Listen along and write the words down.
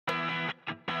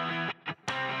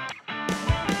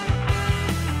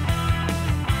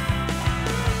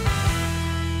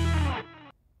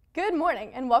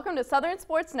morning and welcome to Southern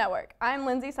Sports Network. I'm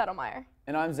Lindsay Settlemeyer.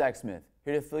 And I'm Zach Smith,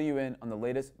 here to fill you in on the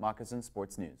latest Moccasin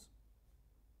sports news.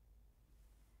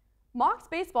 Mocs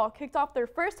baseball kicked off their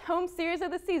first home series of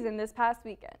the season this past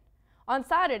weekend. On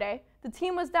Saturday, the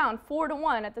team was down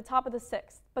 4-1 at the top of the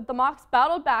sixth, but the Mocs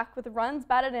battled back with runs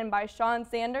batted in by Sean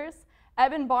Sanders,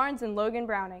 Evan Barnes, and Logan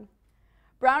Browning.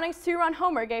 Browning's two-run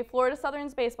homer gave Florida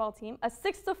Southern's baseball team a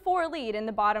 6-4 lead in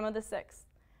the bottom of the sixth.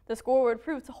 The score would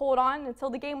prove to hold on until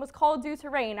the game was called due to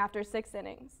rain after 6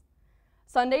 innings.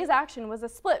 Sunday's action was a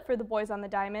split for the boys on the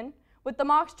diamond, with the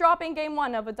Mocs dropping Game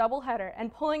 1 of a doubleheader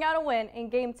and pulling out a win in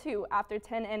Game 2 after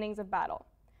 10 innings of battle.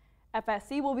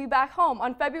 FSC will be back home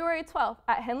on February 12th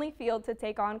at Henley Field to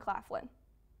take on Claflin.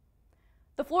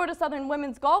 The Florida Southern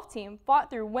women's golf team fought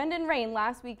through wind and rain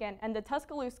last weekend in the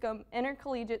Tuscaloosa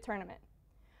Intercollegiate Tournament.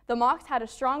 The Mocs had a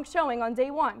strong showing on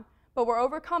Day 1, but were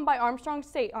overcome by Armstrong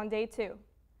State on Day 2.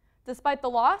 Despite the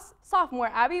loss,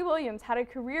 sophomore Abby Williams had a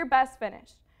career-best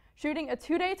finish, shooting a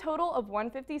two-day total of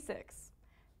 156.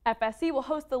 FSC will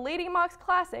host the Lady Mocs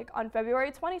Classic on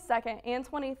February 22nd and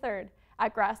 23rd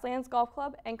at Grasslands Golf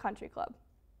Club and Country Club.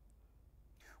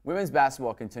 Women's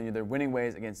basketball continued their winning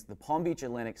ways against the Palm Beach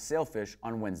Atlantic Sailfish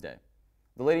on Wednesday.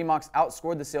 The Lady Mocs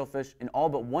outscored the Sailfish in all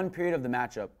but one period of the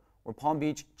matchup, where Palm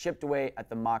Beach chipped away at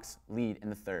the Mocs' lead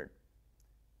in the third.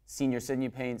 Senior Sydney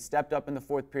Payne stepped up in the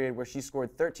fourth period, where she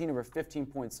scored 13 of her 15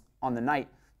 points on the night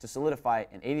to solidify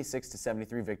an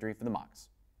 86-73 victory for the Mocs.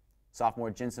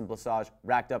 Sophomore Jensen Blasage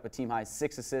racked up a team-high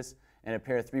 6 assists and a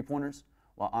pair of three-pointers,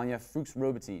 while Anya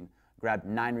Fuchs-Robertine grabbed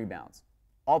 9 rebounds.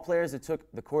 All players that took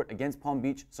the court against Palm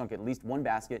Beach sunk at least one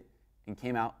basket and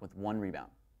came out with 1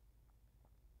 rebound.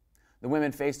 The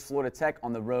women faced Florida Tech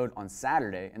on the road on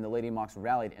Saturday, and the Lady Mocs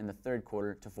rallied in the third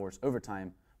quarter to force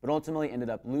overtime, but ultimately ended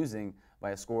up losing by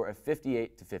a score of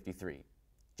 58-53.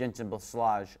 Jensen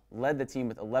Blasage led the team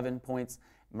with 11 points.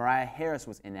 Mariah Harris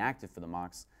was inactive for the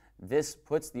Mocs. This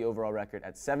puts the overall record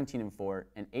at 17-4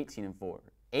 and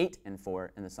 8-4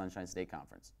 in the Sunshine State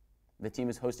Conference. The team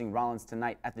is hosting Rollins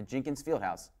tonight at the Jenkins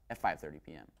Fieldhouse at 5:30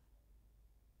 p.m.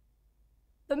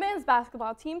 The men's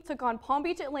basketball team took on Palm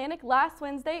Beach Atlantic last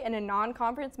Wednesday in a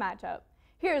non-conference matchup.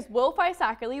 Here's Will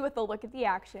Feist-Ackerley with a look at the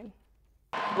action.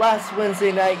 Last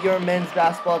Wednesday night, your men's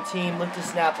basketball team looked to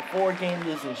snap a 4-game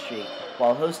losing streak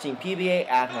while hosting PBA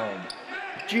at home.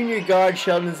 Junior guard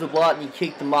Sheldon Zablotny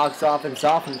kicked the Mocs offense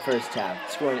off in the first half,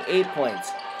 scoring 8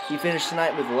 points. He finished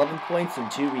tonight with 11 points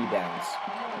and 2 rebounds.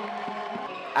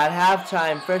 At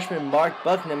halftime, freshman Mark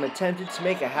Bucknam attempted to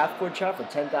make a half-court shot for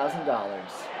 $10,000.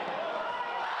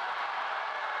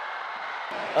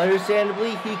 Understandably,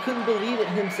 he couldn't believe it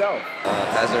himself.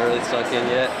 Hasn't really sunk in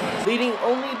yet. Leading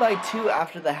only by 2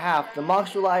 after the half, the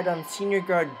Mocs relied on senior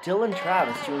guard Dylan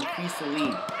Travis to increase the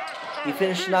lead. He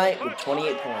finished tonight with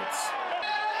 28 points.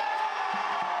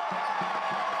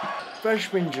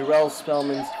 Freshman Jarrell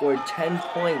Spellman scored 10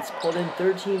 points, pulled in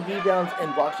 13 rebounds,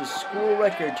 and blocked a school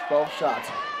record 12 shots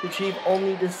to achieve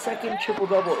only the second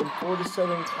triple-double in Florida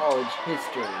Southern College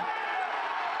history.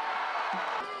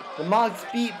 The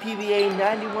Mocs beat PBA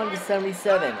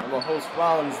 91-77 and will host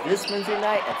Rollins this Wednesday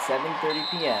night at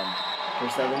 7:30 p.m. For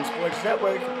Southern Sports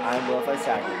Network, I'm Will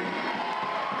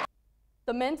Feist-Ackerley.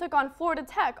 The men took on Florida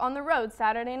Tech on the road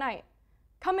Saturday night.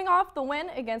 Coming off the win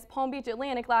against Palm Beach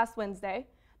Atlantic last Wednesday,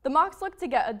 the Mocs look to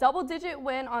get a double-digit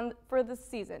win for the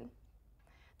season.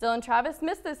 Dylan Travis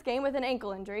missed this game with an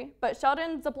ankle injury, but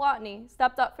Sheldon Zablotny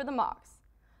stepped up for the Mocs.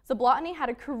 Zablotny had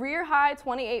a career-high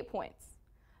 28 points.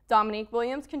 Dominique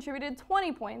Williams contributed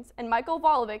 20 points, and Michael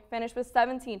Volovic finished with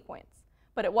 17 points.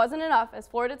 But it wasn't enough as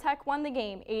Florida Tech won the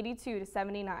game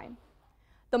 82-79.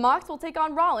 The Mocs will take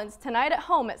on Rollins tonight at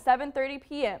home at 7:30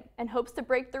 p.m. and hopes to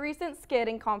break the recent skid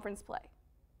in conference play.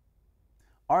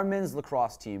 Our men's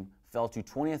lacrosse team fell to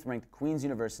 20th-ranked Queen's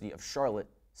University of Charlotte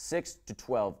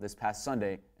 6-12 this past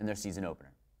Sunday in their season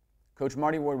opener. Coach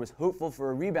Marty Ward was hopeful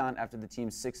for a rebound after the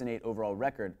team's 6-8 overall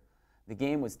record. The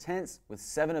game was tense, with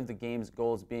 7 of the game's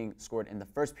goals being scored in the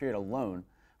first period alone,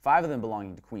 5 of them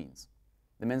belonging to Queens.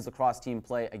 The men's lacrosse team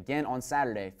play again on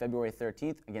Saturday, February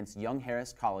 13th, against Young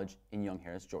Harris College in Young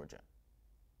Harris, Georgia.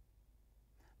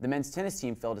 The men's tennis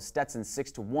team fell to Stetson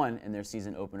 6-1 in their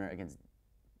season opener against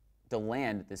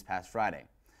DeLand this past Friday.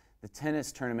 The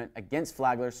tennis tournament against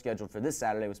Flagler, scheduled for this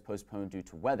Saturday, was postponed due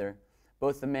to weather.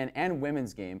 Both the men and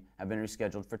women's game have been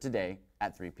rescheduled for today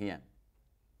at 3 p.m.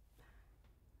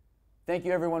 Thank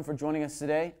you, everyone, for joining us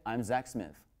today. I'm Zach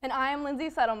Smith. And I am Lindsay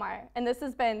Settlemeyer, and this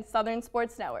has been Southern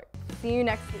Sports Network. See you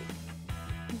next week.